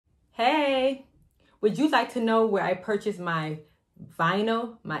Hey, would you like to know where I purchased my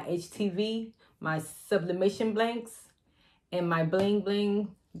vinyl, my HTV, my sublimation blanks, and my bling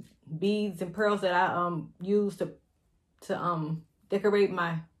bling beads and pearls that I use to decorate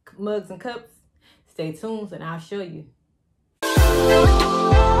my mugs and cups? Stay tuned and I'll show you.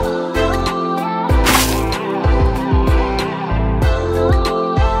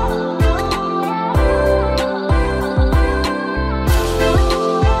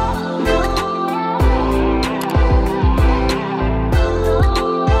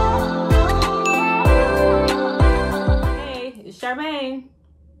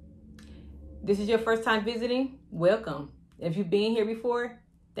 This is your first time visiting, welcome. If you've been here before,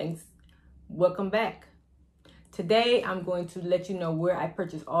 thanks, welcome back. Today, I'm going to let you know where I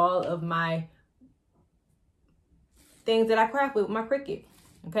purchased all of my things that I craft with my Cricut,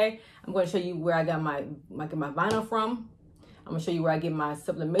 okay? I'm going to show you where I got my vinyl from. I'm going to show you where I get my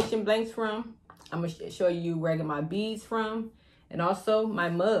sublimation blanks from. I'm going to show you where I get my beads from, and also my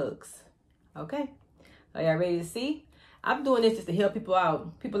mugs, okay? Are y'all ready to see? I'm doing this just to help people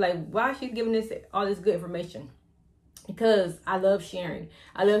out. People like, why is she giving this all this good information? Because I love sharing.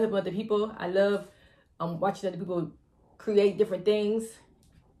 I love helping other people. I love watching other people create different things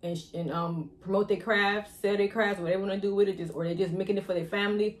and promote their crafts, sell their crafts, whatever they want to do with it, or they're just making it for their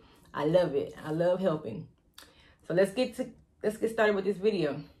family. I love it. I love helping. So let's get started with this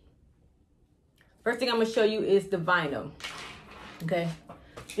video. First thing I'm gonna show you is the vinyl. Okay,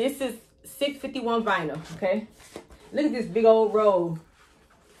 this is 651 vinyl. Okay. Look at this big old roll.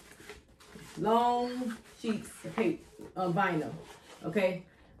 Long sheets of vinyl. Okay.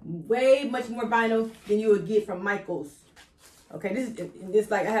 Way much more vinyl than you would get from Michael's. Okay, this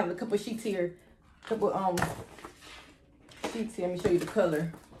like I have a couple sheets here. Sheets here. Let me show you the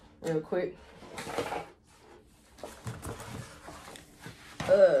color real quick.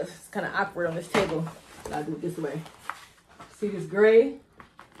 It's kind of awkward on this table. I'll do it this way. See this gray?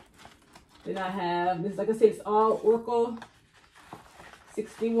 Then I have this, like I said, it's all Oracle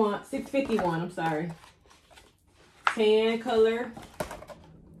 651, I'm sorry. Tan color.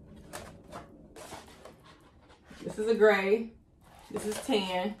 This is a gray. This is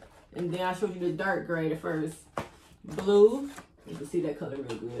tan. And then I showed you the dark gray at first. Blue. You can see that color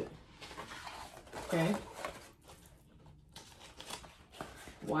real good. Okay.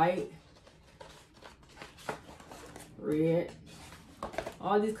 White. Red.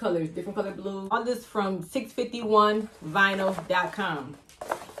 All these colors, different color blue. All this from 651vinyl.com.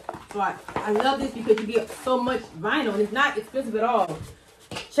 So I love this because you get so much vinyl and it's not expensive at all.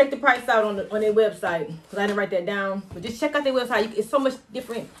 Check the price out on their website because I didn't write that down. But just check out their website. It's so much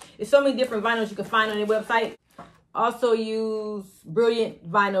different. It's so many different vinyls you can find on their website. Also use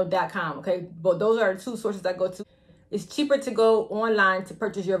brilliantvinyl.com. Okay, but those are the two sources I go to. It's cheaper to go online to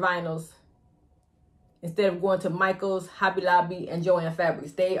purchase your vinyls instead of going to Michael's, Hobby Lobby, and Joann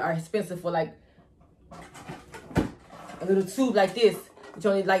Fabrics. They are expensive for like a little tube like this, which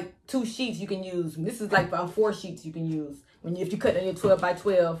only like 2 sheets you can use. This is like about 4 sheets you can use if you cut on your 12 by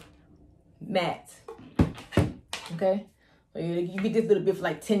 12 mat. Okay, so you get this little bit for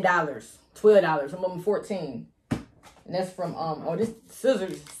like $10, $12, some of them $14, and that's from this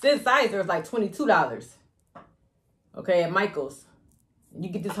sizer is like $22. Okay, at Michael's, you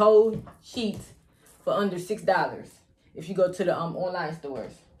get this whole sheet for under $6 if you go to the online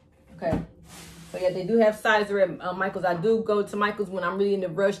stores. Okay, so yeah, they do have sizer at Michael's. I do go to Michael's when I'm really in the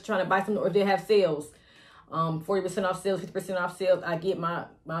rush trying to buy something, or if they have sales, 40% off sales, 50% off sales. I get my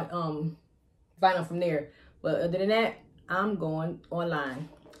vinyl from there. But other than that, I'm going online.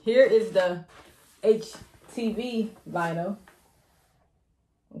 Here is the HTV vinyl.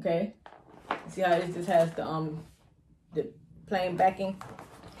 Okay, see how this just has the plain backing.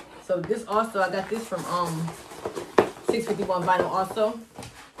 So this also, I got this from 651 vinyl also.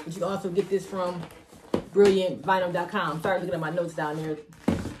 But you can also get this from brilliantvinyl.com. Sorry, looking at my notes down there.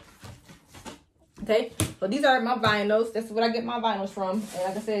 Okay, so these are my vinyls. That's what I get my vinyls from. And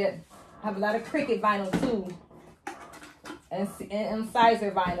like I said, I have a lot of Cricut vinyl too. And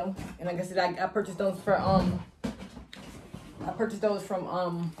sizer vinyl. And like I said, I purchased those for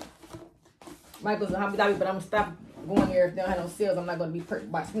Michael's and Hobby Lobby, but I'm gonna stop going here if they don't have no sales. I'm not going to be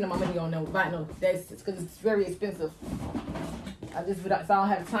spending my money on no vinyl. That's because it's very expensive. If I don't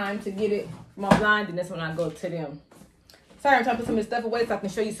have time to get it from offline, then that's when I go to them. Sorry, I'm trying to put some of this stuff away so I can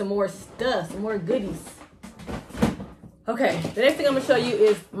show you some more stuff, some more goodies. Okay, the next thing I'm going to show you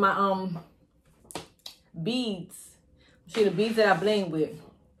is my beads. I'll show you the beads that I bling with.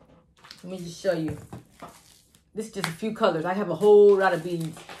 Let me just show you. This is just a few colors. I have a whole lot of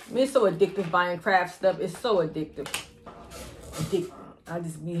beads. I mean, it's so addictive buying craft stuff. It's so addictive. I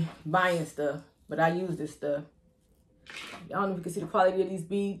just be buying stuff, but I use this stuff. I don't know if you can see the quality of these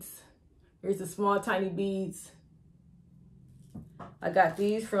beads. Here's the small, tiny beads. I got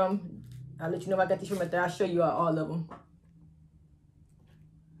these from, I'll let you know if I got these from after I show you all of them.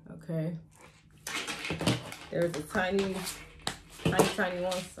 Okay. There's the tiny ones. I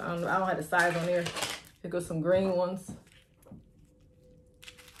don't have the size on there. Here goes some green ones. You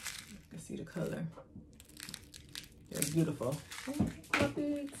can see the color. They're beautiful.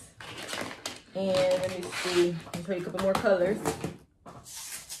 Beads. And let me see. I'll show you a couple more colors. I'll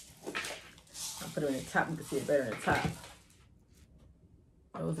put them in the top. You can see it better in the top.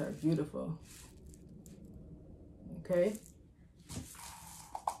 Those are beautiful. Okay.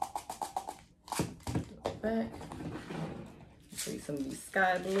 Back. Show you some of these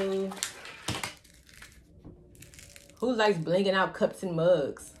sky blue. Who likes blinging out cups and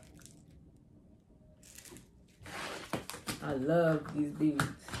mugs? I love these beads.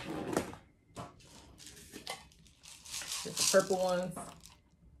 There's the purple ones.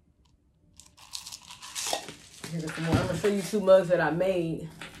 Here's some more. I'm gonna show you 2 mugs that I made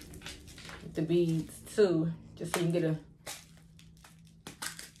with the beads too, just so you can get a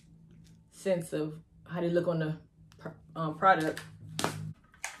sense of how they look on the product.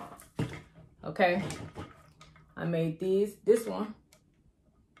 Okay, I made this one.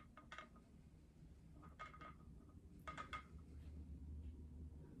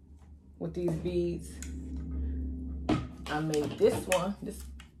 With these beads. I made this one, this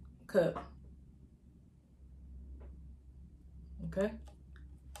cup. Okay.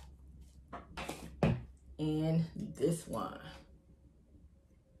 And this one.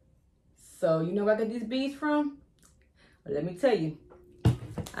 So you know where I got these beads from? Well, let me tell you.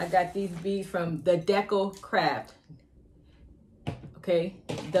 I got these beads from the Deco Craft. Okay,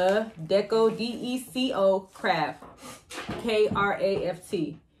 the Deco, D-E-C-O Craft,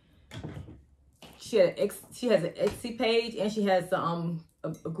 K-R-A-F-T. She has an Etsy page and she has a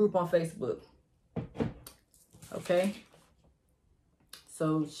group on Facebook. Okay.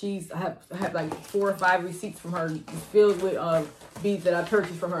 So I have like 4 or 5 receipts from her filled with beads that I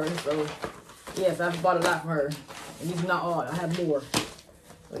purchased from her. So yes, I've bought a lot from her. And these are not all. I have more.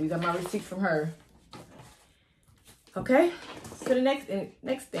 So these are my receipts from her. Okay. So the next thing.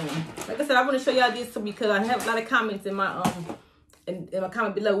 Like I said, I want to show y'all this because I have a lot of comments in my in my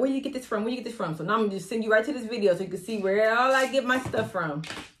comment below. Where you get this from? Where you get this from? So now I'm gonna just send you right to this video so you can see where all I get my stuff from.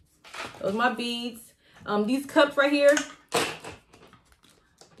 Those are my beads. These cups right here.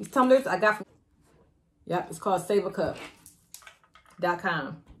 These tumblers I got from, yep, it's called SaveACup.com.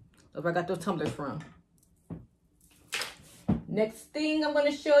 That's where I got those tumblers from. Next thing I'm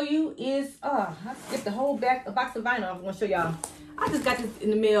gonna show you is, I skipped the whole a box of vinyl. I'm gonna show y'all. I just got this in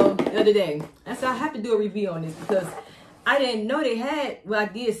the mail the other day. And so I have to do a review on this because I didn't know they had, well, I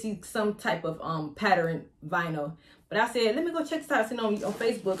did see some type of pattern vinyl. But I said, let me go check this out. I seen on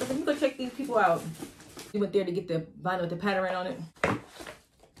Facebook. I said, let me go check these people out. We went there to get the vinyl with the pattern on it.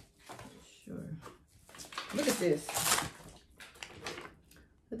 Sure. Look at this.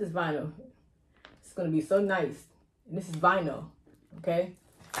 Look at this vinyl. It's going to be so nice. And this is vinyl. Okay.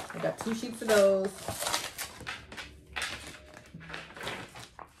 I got 2 sheets of those.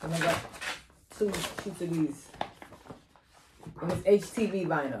 And I got 2 sheets of these. And it's HTV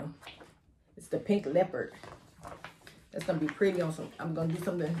vinyl. It's the pink leopard. That's gonna be pretty on some. I'm gonna do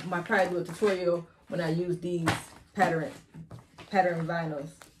something. I might probably do a tutorial when I use these pattern vinyls.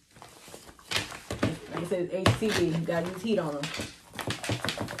 Like I said, it's HTV. You gotta use heat on them.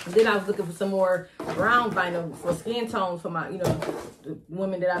 And then I was looking for some more brown vinyl for skin tones for my, the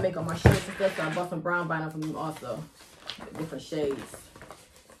women that I make on my shirts and stuff. So I bought some brown vinyl from them also, different shades.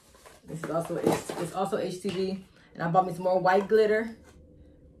 This is also it's also HTV. And I bought me some more white glitter,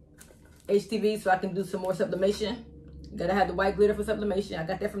 HTV, so I can do some more sublimation. You gotta have the white glitter for sublimation. I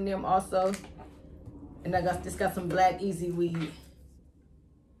got that from them also. And I just got some black easy weed.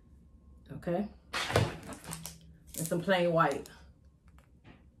 Okay. And some plain white.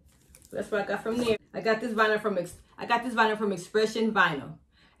 So that's what I got from there. I got this vinyl from Expression Vinyl.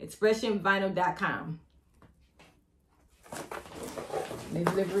 ExpressionVinyl.com. They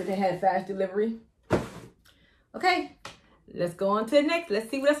delivered. They had fast delivery. Okay, let's go on to the next. Let's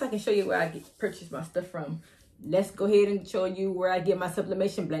see what else I can show you where I purchase my stuff from. Let's go ahead and show you where I get my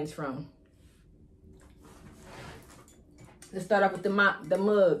sublimation blanks from. Let's start off with the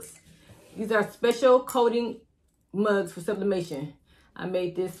mugs. These are special coating mugs for sublimation. I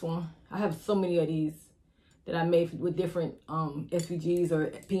made this one. I have so many of these that I made with different SVGs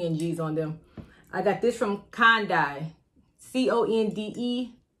or PNGs on them. I got this from Conde,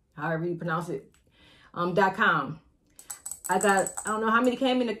 C-O-N-D-E, however you pronounce it. .com. I don't know how many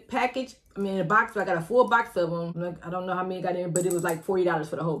came in the package. I mean, in the box, but I got a full box of them. I don't know how many got in, but it was like $40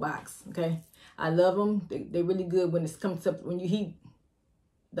 for the whole box. Okay, I love them. They're really good when it comes to when you heat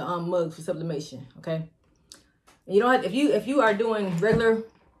the mugs for sublimation. Okay, and you don't have, if you are doing regular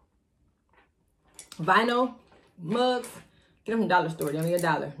vinyl mugs, get them from Dollar Store. They're only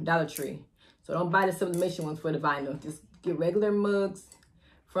 $1, Dollar Tree. So don't buy the sublimation ones for the vinyl. Just get regular mugs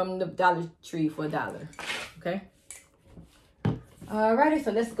from the Dollar Tree for $1. Okay. Alrighty,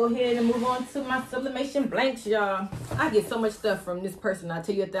 so let's go ahead and move on to my sublimation blanks, y'all. I get so much stuff from this person. I'll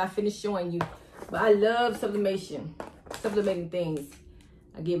tell you after I finish showing you. But I love sublimation, sublimating things.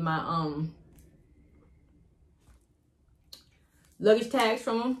 I get my luggage tags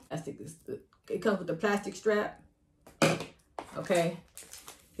from them. It comes with a plastic strap. Okay.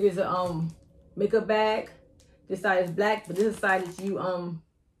 Here's a makeup bag. This side is black, but this is the side that you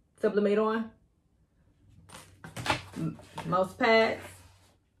sublimate on. Mouse pads,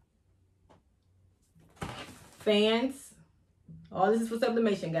 fans. All this is for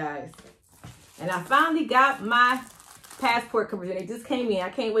sublimation, guys. And I finally got my passport covers, and they just came in. I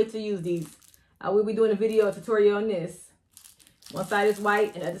can't wait to use these. I will be doing a video tutorial on this. One side is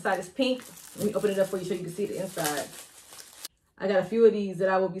white and the other side is pink. Let me open it up for you so you can see the inside. I got a few of these that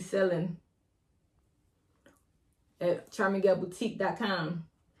I will be selling at charminggallboutique.com.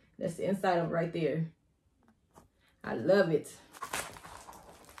 That's the inside of it right there. I love it.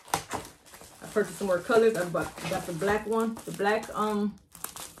 I purchased some more colors. I got the black one, the black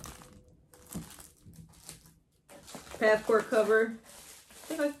passport cover.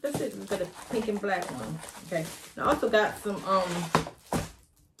 I think that's it. We got a pink and black one. Okay. And I also got some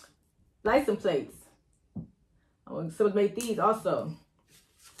license plates. I'm gonna sublimate these also.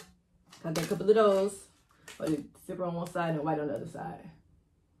 I got a couple of those. Zipper on one side and white on the other side.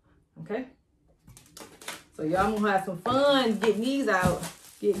 Okay. So y'all gonna have some fun getting these out,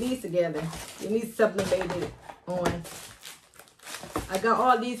 getting these together, getting these sublimated on. I got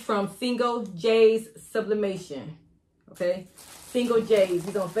all these from Single J's Sublimation. Okay, Single J's.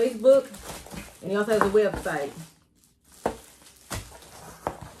 He's on Facebook, and he also has a website.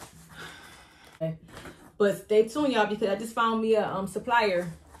 Okay. But stay tuned, y'all, because I just found me a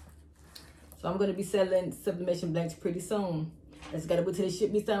supplier. So I'm gonna be selling sublimation blanks pretty soon. I just gotta wait till they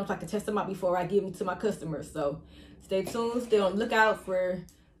ship me some so I can test them out before I give them to my customers. So stay tuned, stay on the lookout for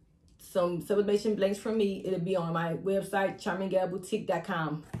some sublimation blanks from me. It'll be on my website,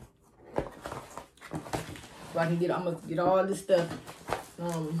 charminggallboutique.com. So I'm gonna get all this stuff.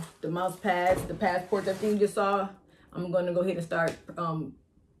 The mouse pads, the passports, everything you just saw. I'm gonna go ahead and start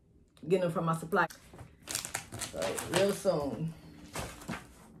getting them from my supplier. So real soon.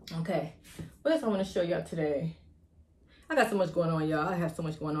 Okay. What else I want to show y'all today? I got so much going on, y'all. I have so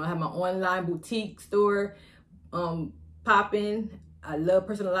much going on. I have my online boutique store popping. I love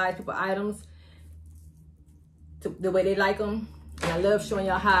personalized people items the way they like them. And I love showing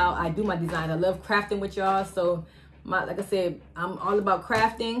y'all how I do my design. I love crafting with y'all. So, like I said, I'm all about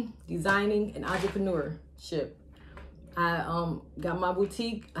crafting, designing, and entrepreneurship. I got my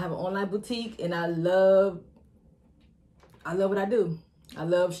boutique. I have an online boutique, and I love what I do. I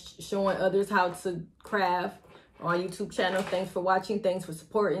love showing others how to craft on our YouTube channel. Thanks for watching. Thanks for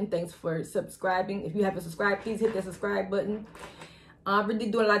supporting. Thanks for subscribing. If you haven't subscribed, please hit that subscribe button. I'm really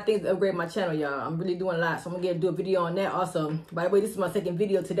doing a lot of things to upgrade my channel, y'all. I'm really doing a lot. So I'm going to do a video on that also. By the way, this is my second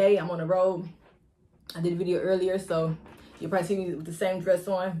video today. I'm on the road. I did a video earlier, so you'll probably see me with the same dress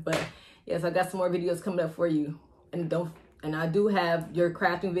on. But yes, I got some more videos coming up for you. And I do have your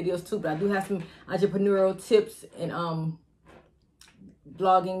crafting videos too, but I do have some entrepreneurial tips and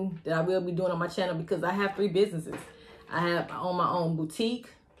blogging that I will be doing on my channel because I have 3 businesses. I own my own boutique.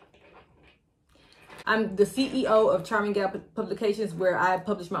 I'm the CEO of Charming Gal Publications, where I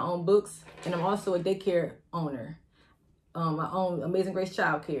publish my own books, and I'm also a daycare owner. I own Amazing Grace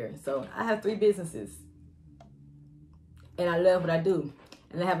Childcare. So I have 3 businesses, and I love what I do.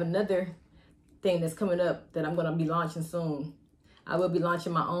 And I have another thing that's coming up that I'm going to be launching soon. I will be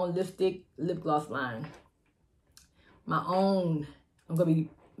launching my own lipstick lip gloss line. My own. I'm going to be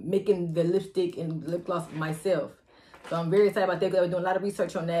making the lipstick and lip gloss myself. So I'm very excited about that because I've been doing a lot of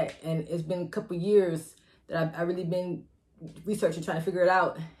research on that. And it's been a couple years that I've really been researching, trying to figure it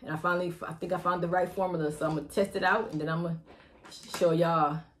out. And I think I found the right formula. So I'm going to test it out, and then I'm going to show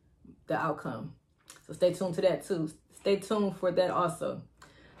y'all the outcome. So stay tuned to that too. Stay tuned for that also.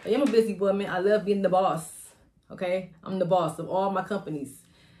 I am a busy woman. I love being the boss. Okay? I'm the boss of all my companies.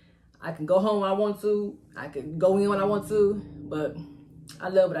 I can go home when I want to. I can go in when I want to. But I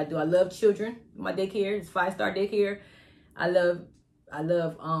love what I do. I love children. My daycare is 5-star daycare. I love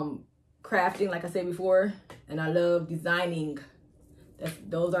crafting, like I said before, and I love designing.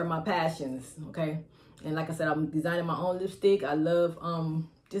 Those are my passions, okay? And like I said, I'm designing my own lipstick. I love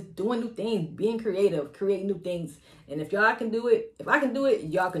just doing new things, being creative, creating new things. And if y'all can do it, if I can do it,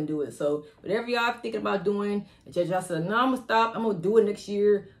 y'all can do it. So whatever y'all thinking about doing, and y'all said, no, I'm gonna stop, I'm gonna do it next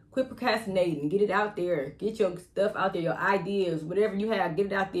year. Quit procrastinating, get it out there. Get your stuff out there, your ideas, whatever you have, get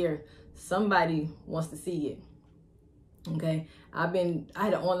it out there. Somebody wants to see it. Okay, I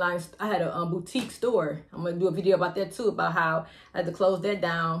had a boutique store. I'm gonna do a video about that too, about how I had to close that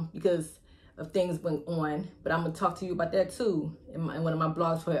down because of things went on. But I'm gonna talk to you about that too in one of my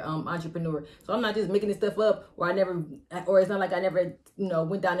blogs for entrepreneur. So I'm not just making this stuff up, or it's not like I never,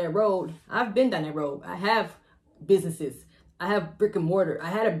 went down that road. I've been down that road. I have businesses. I have brick and mortar. I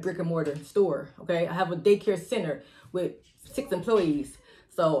had a brick and mortar store. Okay, I have a daycare center with 6 employees.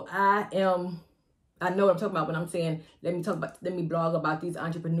 So I know what I'm talking about when I'm saying, let me blog about these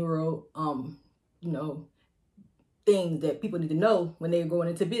entrepreneurial, things that people need to know when they're going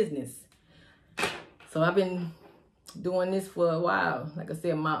into business. So I've been doing this for a while. Like I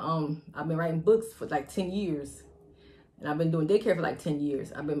said, I've been writing books for like 10 years. And I've been doing daycare for like 10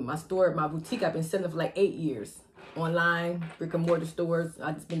 years. My boutique, I've been selling for like 8 years. Online, brick and mortar stores.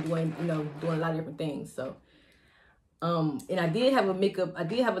 I've just been doing, doing a lot of different things. So, and I did have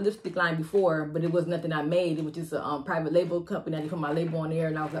a lipstick line before, but it was nothing I made. It was just a private label company. I just put my label on there,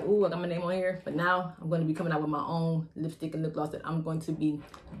 and I was like, ooh, I got my name on here. But now I'm going to be coming out with my own lipstick and lip gloss that I'm going to be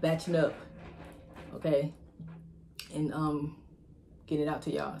batching up, okay, and getting it out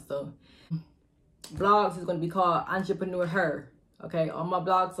to y'all. So, blogs is going to be called Entrepreneur Her, okay. All my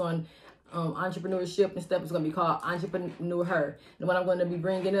blogs on entrepreneurship and stuff is going to be called Entrepreneur Her. And what I'm going to be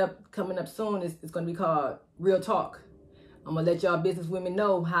coming up soon is it's going to be called Real Talk. I'm going to let y'all business women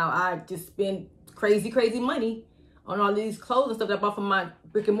know how I just spend crazy money on all these clothes and stuff that I bought from my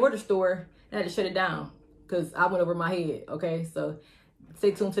brick and mortar store. And I had to shut it down because I went over my head. Okay, so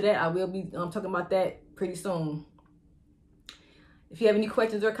stay tuned to that. I will be talking about that pretty soon. If you have any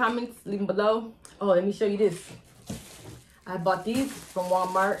questions or comments, leave them below. Oh, let me show you this. I bought these from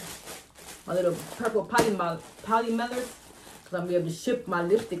Walmart. My little purple polymers, because I'm gonna be able to ship my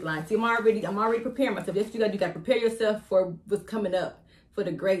lipstick line. See, I'm already preparing myself. That's what you gotta do. You gotta prepare yourself for what's coming up, for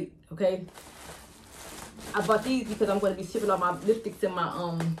the great. Okay. I bought these because I'm gonna be shipping all my lipsticks and my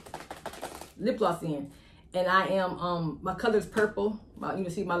lip gloss in, and I am my color's purple. You can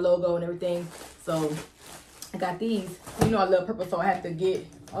see my logo and everything. So I got these. I love purple, so I have to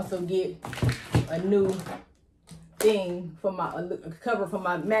also get a new thing for my cover for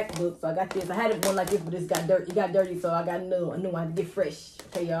my MacBook. So I got this. I had one like this, but it got dirty, so I got a new one. I had to get fresh.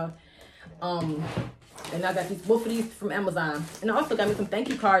 Okay, y'all. And I got both of these from Amazon. And I also got me some thank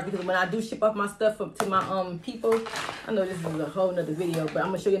you cards, because when I do ship off my stuff to my people, I know this is a whole nother video, but I'm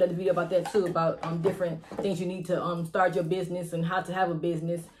gonna show you another video about that too, about different things you need to start your business and how to have a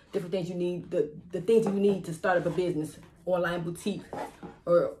business. Different things you need, the things you need to start up a business, online boutique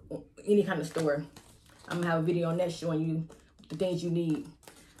or any kind of store. I'm gonna have a video on that showing you the things you need.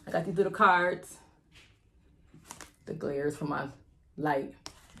 I got these little cards, the glares for my light,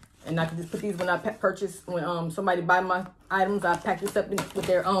 and I can just put these when I purchase. When somebody buy my items, I pack this up with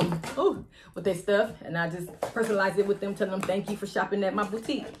their with their stuff, and I just personalize it with them, telling them thank you for shopping at my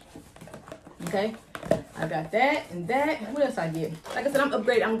boutique. Okay, I got that and that. What else I get? Like I said, I'm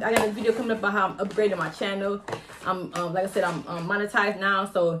upgrading. I got a video coming up about how I'm upgrading my channel. I'm like I said, I'm monetized now,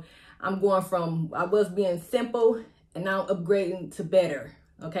 so I'm going from, I was being simple, and now I'm upgrading to better,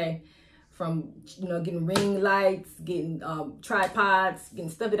 okay? From, getting ring lights, getting tripods, getting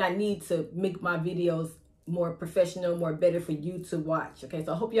stuff that I need to make my videos more professional, more better for you to watch, okay?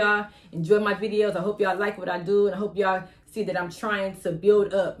 So I hope y'all enjoy my videos. I hope y'all like what I do, and I hope y'all see that I'm trying to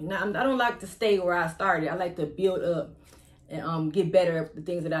build up. Now, I don't like to stay where I started. I like to build up and get better at the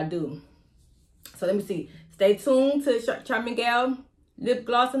things that I do. So let me see. Stay tuned to Charming Gal lip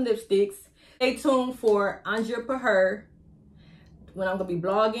gloss and lipsticks. Stay tuned for Entrepreneur Her, when I'm gonna be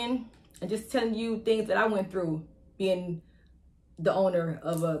blogging and just telling you things that I went through being the owner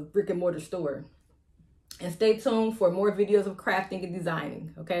of a brick and mortar store. And stay tuned for more videos of crafting and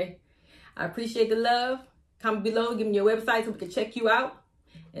designing, okay? I appreciate the love. Comment below, give me your website so we can check you out,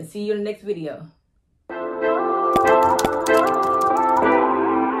 and see you in the next video.